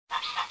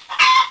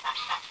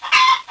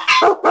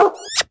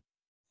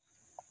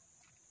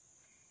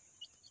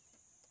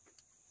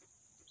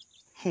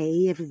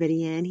Hey,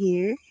 everybody in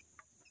here.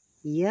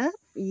 Yep,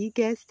 you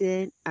guessed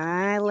it.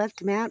 I left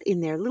them out in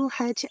their little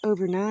hutch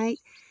overnight.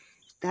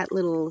 That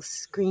little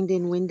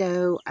screened-in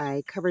window,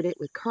 I covered it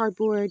with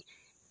cardboard,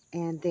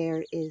 and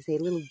there is a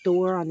little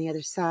door on the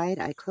other side.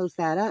 I closed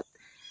that up.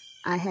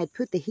 I had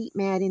put the heat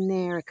mat in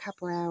there a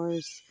couple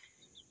hours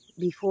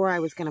before I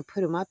was going to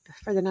put them up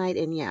for the night,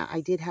 and yeah,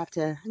 I did have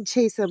to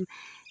chase them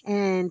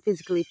and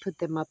physically put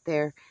them up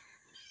there.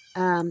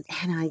 And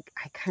I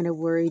kind of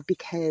worried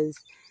because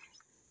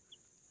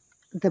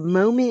the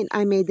moment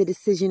I made the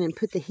decision and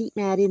put the heat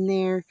mat in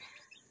there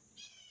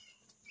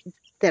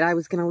that I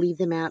was going to leave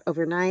them out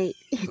overnight,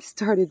 it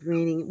started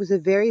raining. It was a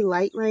very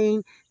light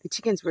rain. The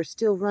chickens were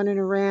still running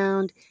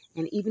around,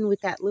 and even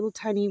with that little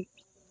tiny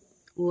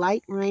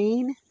light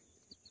rain,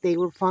 they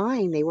were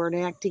fine. They weren't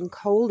acting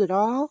cold at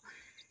all.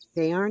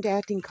 They aren't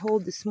acting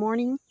cold this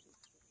morning,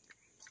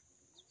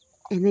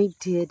 and they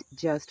did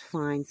just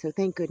fine. So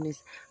thank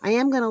goodness. I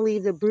am going to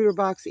leave the brooder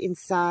box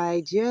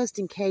inside just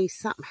in case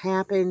something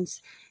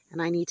happens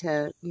and I need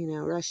to,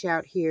 rush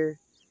out here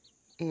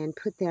and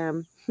put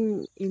them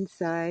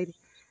inside.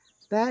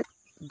 But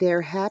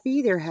they're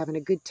happy. They're having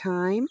a good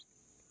time.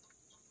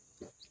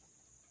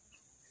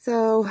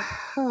 So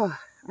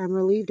I'm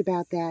relieved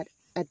about that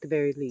at the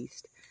very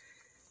least.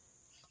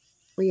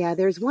 Well, yeah,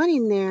 there's one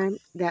in there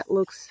that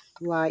looks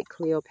like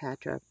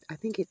Cleopatra. I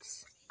think it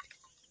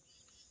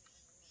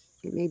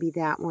may be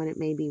that one. It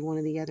may be one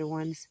of the other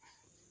ones.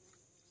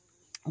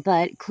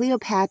 But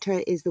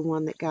Cleopatra is the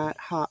one that got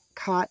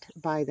caught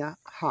by the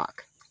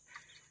hawk.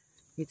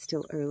 It's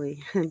still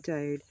early. I'm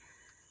tired.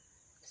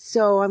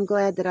 So I'm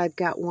glad that I've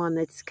got one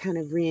that's kind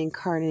of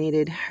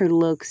reincarnated her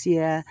looks.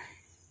 Yeah,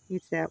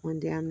 it's that one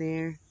down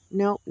there.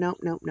 Nope.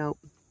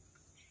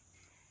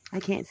 I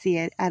can't see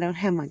it. I don't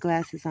have my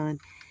glasses on.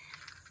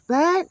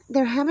 But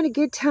they're having a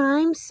good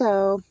time,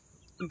 so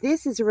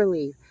this is a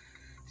relief.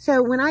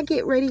 So when I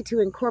get ready to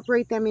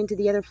incorporate them into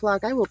the other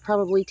flock, I will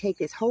probably take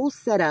this whole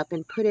setup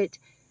and put it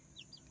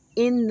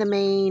in the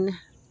main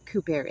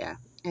coop area.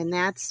 And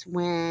that's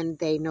when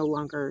they no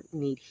longer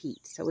need heat.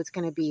 So it's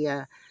going to be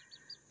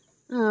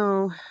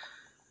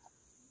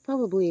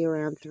probably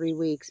around 3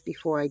 weeks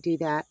before I do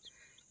that,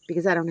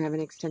 because I don't have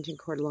an extension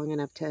cord long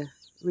enough to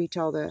reach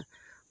all the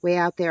way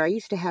out there. I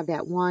used to have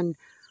that one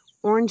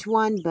orange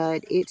one,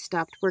 but it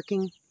stopped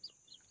working.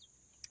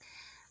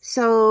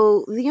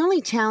 So the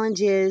only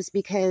challenge is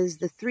because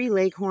the 3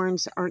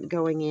 leghorns aren't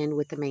going in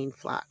with the main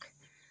flock.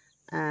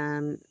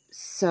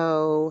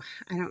 So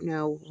I don't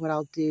know what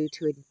I'll do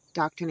to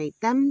indoctrinate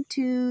them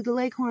to the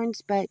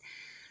leghorns, but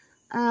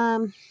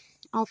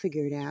I'll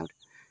figure it out.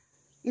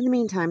 In the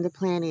meantime, the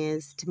plan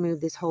is to move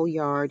this whole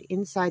yard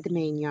inside the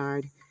main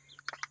yard,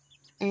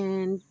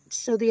 and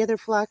so the other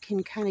flock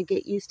can kind of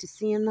get used to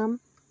seeing them,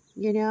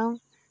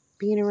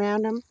 being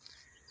around them,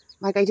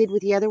 like I did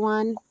with the other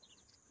one.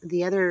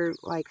 The other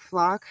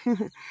flock,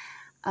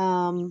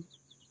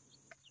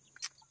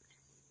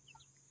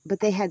 but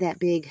they had that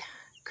big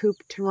coop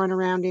to run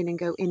around in and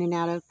go in and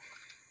out of.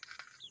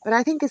 But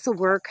I think this will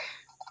work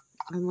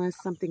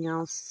unless something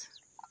else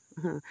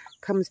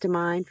comes to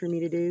mind for me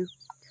to do.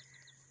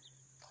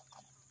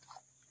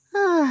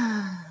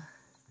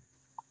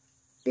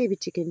 Baby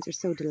chickens are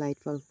so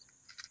delightful.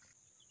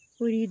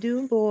 What are you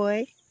doing,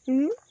 boy?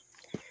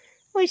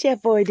 What's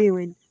that boy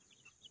doing?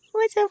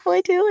 What's that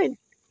boy doing?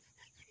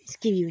 Let's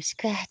give you a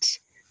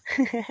scratch.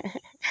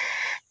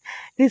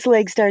 This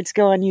leg starts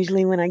going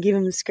usually when I give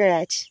him a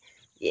scratch.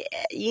 Yeah,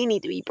 you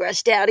need to be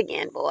brushed out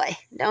again, boy,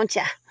 don't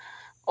ya?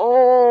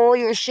 Oh,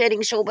 you're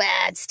shedding so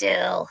bad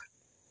still.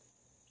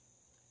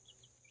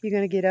 You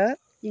gonna get up?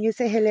 You gonna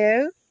say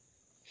hello?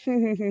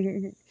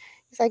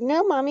 He's like,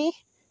 no, Mommy,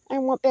 I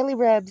want belly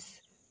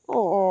rubs.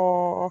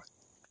 Oh,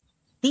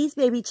 these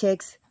baby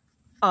chicks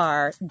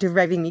are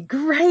driving me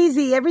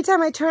crazy. Every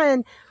time I try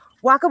and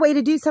walk away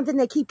to do something,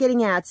 they keep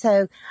getting out.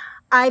 So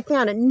I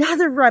found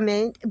another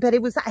rummage, but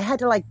I had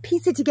to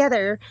piece it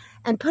together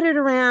and put it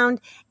around,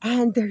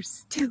 and they're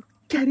still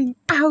getting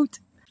out.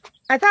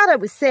 I thought I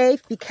was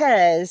safe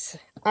because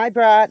I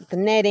brought the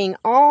netting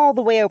all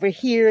the way over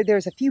here.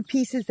 There's a few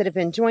pieces that have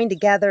been joined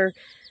together,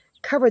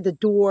 covered the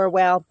door.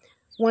 Well,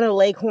 one of the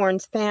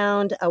leghorns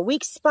found a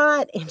weak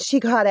spot, and she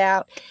got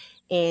out,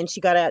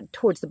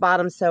 towards the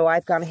bottom. So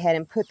I've gone ahead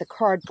and put the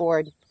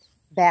cardboard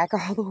back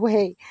all the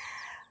way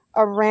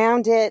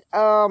around it.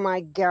 Oh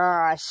my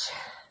gosh.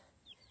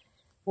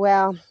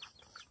 Well,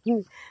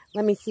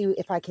 let me see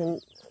if I can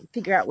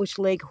figure out which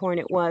leghorn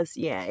it was.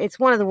 Yeah, it's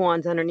one of the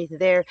ones underneath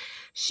there.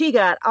 She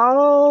got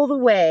all the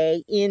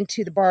way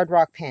into the barred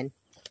rock pen,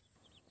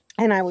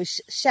 and I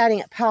was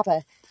shouting at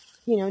Papa,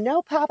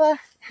 no, Papa,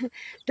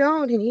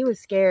 don't. And he was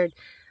scared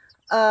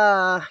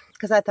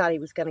because I thought he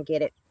was going to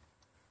get it.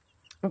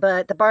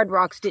 But the barred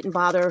rocks didn't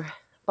bother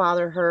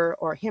her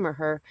or him or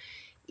her.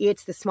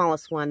 It's the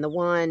smallest one, the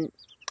one,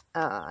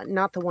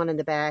 not the one in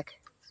the back.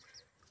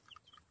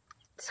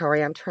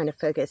 Sorry, I'm trying to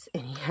focus.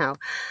 Anyhow,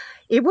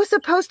 It was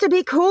supposed to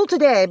be cool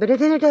today, but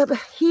it ended up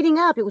heating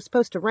up. It was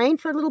supposed to rain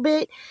for a little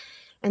bit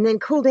and then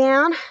cool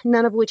down,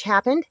 none of which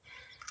happened.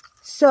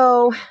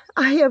 So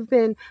I have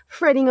been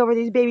fretting over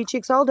these baby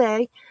chicks all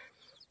day.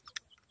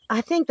 I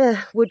think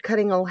the wood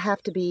cutting will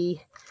have to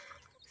be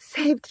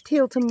saved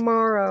till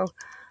tomorrow.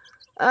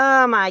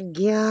 Oh my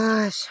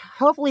gosh.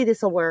 Hopefully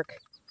this will work.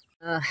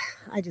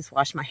 I just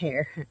washed my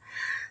hair.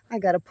 I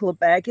gotta pull it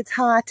back. It's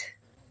hot.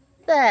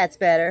 That's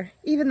better.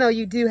 Even though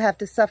you do have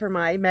to suffer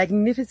my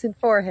magnificent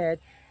forehead.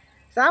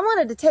 So I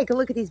wanted to take a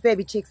look at these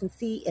baby chicks and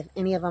see if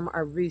any of them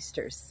are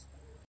roosters.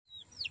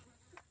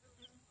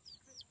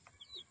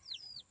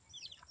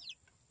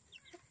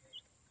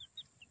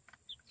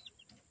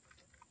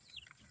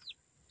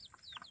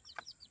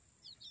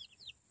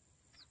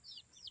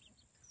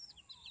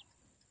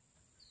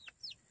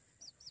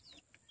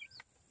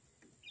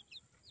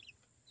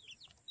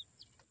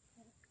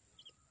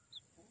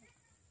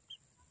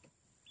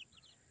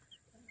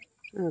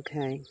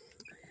 Okay,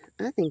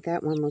 I think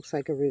that one looks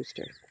like a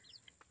rooster.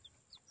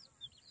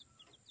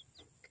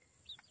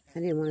 I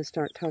didn't want to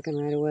start talking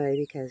right away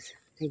because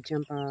they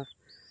jump off.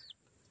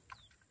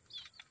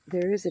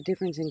 There is a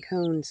difference in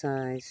cone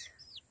size.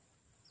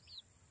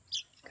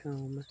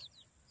 Comb.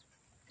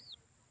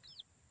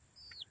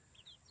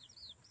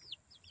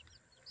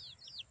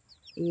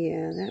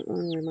 Yeah, that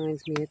one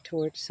reminds me of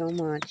Torch so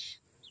much.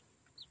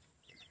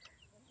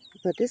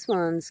 But this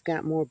one's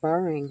got more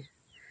barring.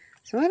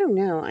 So I don't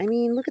know. I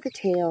mean, look at the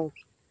tail.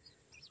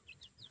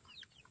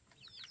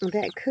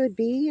 That could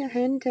be a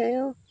hen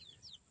tail.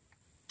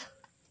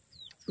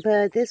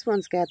 But this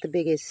one's got the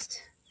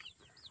biggest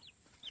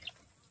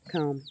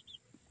comb.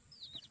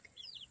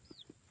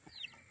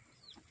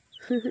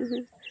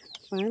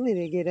 Finally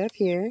they get up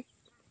here.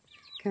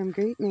 Come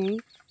greet me.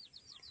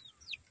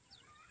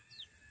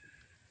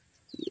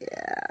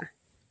 Yeah.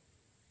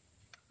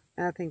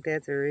 I think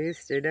that's a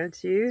rooster,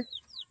 don't you?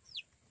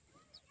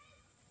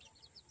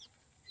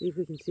 See if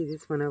we can see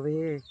this one over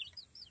here.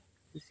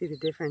 You see the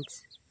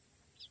difference?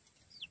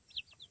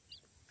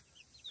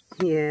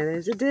 Yeah,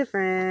 there's a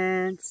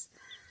difference.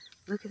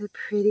 Look at the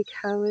pretty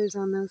colors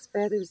on those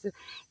feathers.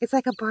 It's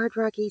like a barred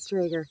rock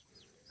Easter egger.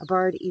 A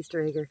barred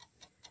Easter egger.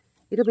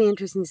 It'll be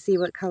interesting to see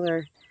what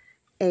color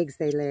eggs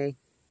they lay.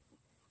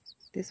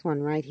 This one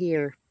right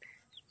here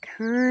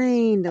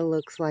kind of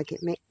looks like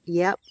it may...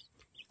 Yep.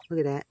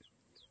 Look at that.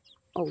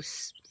 Oh,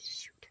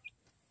 shoot.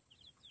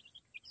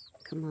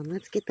 Come on,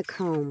 let's get the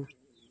comb.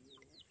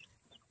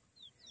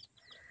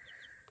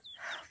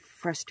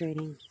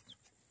 Frustrating.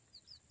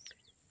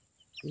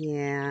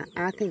 Yeah,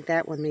 I think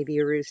that one may be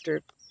a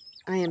rooster.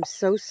 I am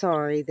so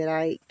sorry that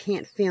I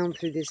can't film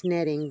through this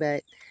netting,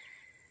 but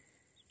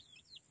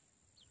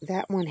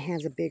that one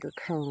has a bigger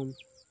comb.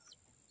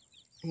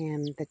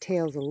 And the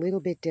tail's a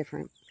little bit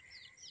different.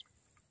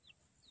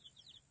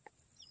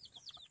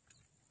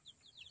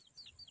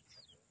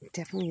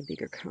 Definitely a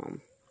bigger comb.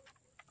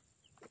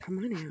 Come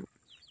on out.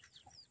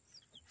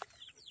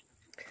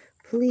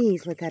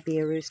 Please let that be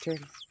a rooster.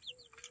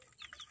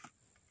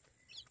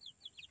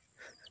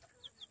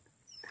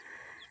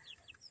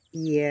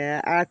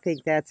 Yeah, I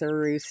think that's a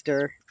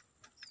rooster.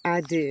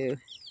 I do.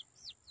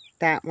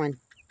 That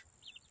one.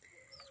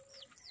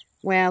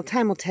 Well,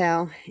 time will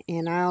tell,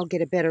 and I'll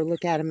get a better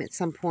look at him at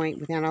some point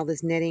without all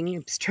this netting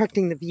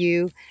obstructing the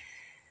view.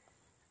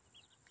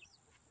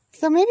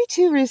 So maybe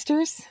 2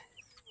 roosters.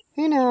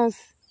 Who knows?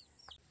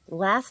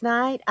 Last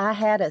night, I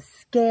had a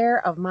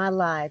scare of my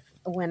life.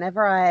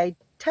 Whenever I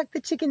tuck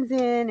the chickens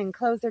in and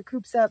close their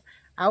coops up,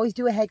 I always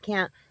do a head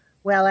count.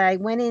 Well, I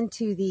went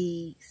into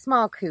the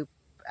small coop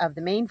of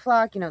the main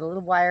flock, you know, the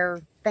little wire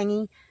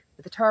thingy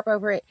with the tarp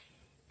over it,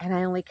 and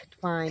I only could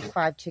find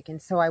 5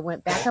 chickens. So I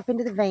went back up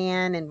into the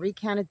van and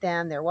recounted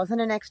them. There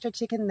wasn't an extra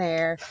chicken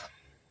there,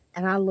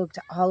 and I looked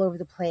all over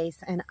the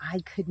place, and I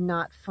could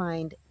not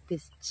find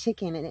this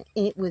chicken, and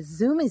it was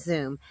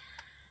Zoom.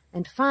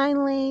 And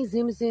finally,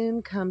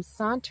 Zoom comes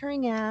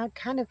sauntering out,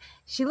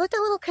 she looked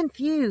a little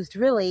confused,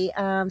 really.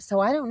 So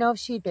I don't know if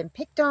she'd been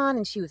picked on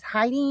and she was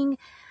hiding.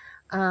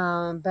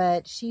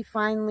 But she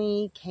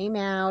finally came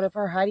out of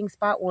her hiding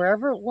spot,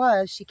 wherever it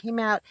was. She came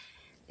out.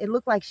 It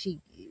looked like she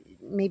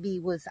maybe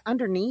was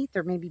underneath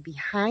or maybe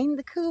behind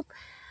the coop.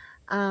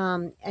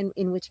 And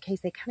in which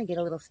case they kind of get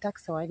a little stuck.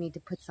 So I need to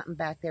put something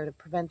back there to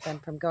prevent them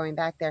from going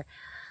back there.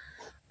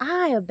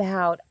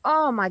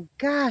 Oh my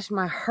gosh,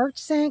 my heart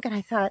sank. And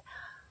I thought,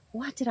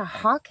 what, did a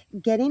hawk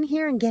get in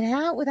here and get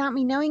out without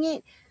me knowing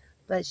it?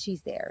 But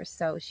she's there,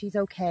 so she's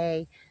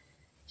okay.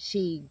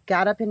 She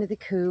got up into the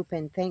coop,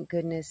 and thank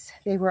goodness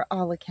they were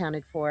all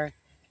accounted for.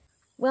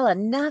 Well,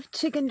 enough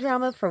chicken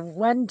drama for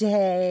one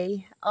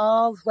day.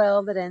 All's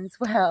well that ends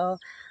well.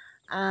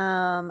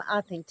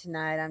 I think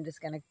tonight I'm just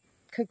going to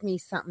cook me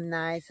something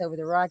nice over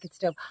the rocket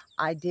stove.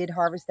 I did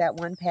harvest that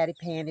one patty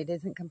pan. It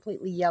isn't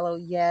completely yellow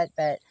yet,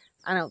 but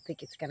I don't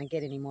think it's going to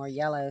get any more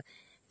yellow.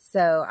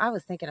 So I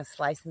was thinking of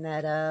slicing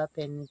that up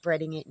and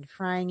breading it and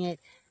frying it.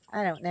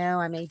 I don't know.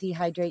 I may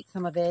dehydrate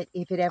some of it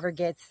if it ever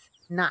gets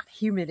not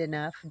humid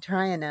enough and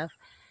dry enough.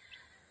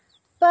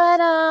 But,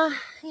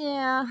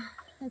 yeah,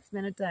 It's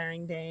been a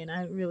tiring day, and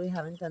I really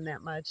haven't done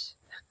that much.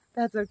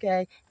 That's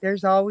okay.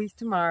 There's always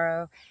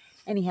tomorrow.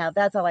 Anyhow,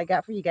 that's all I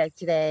got for you guys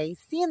today.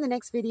 See you in the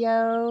next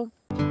video.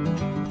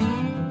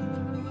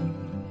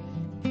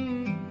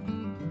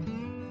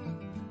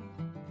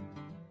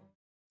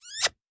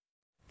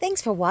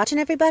 Thanks for watching,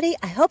 everybody.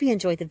 I hope you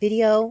enjoyed the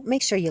video.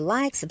 Make sure you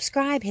like,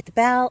 subscribe, hit the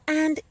bell,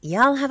 and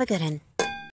y'all have a good one.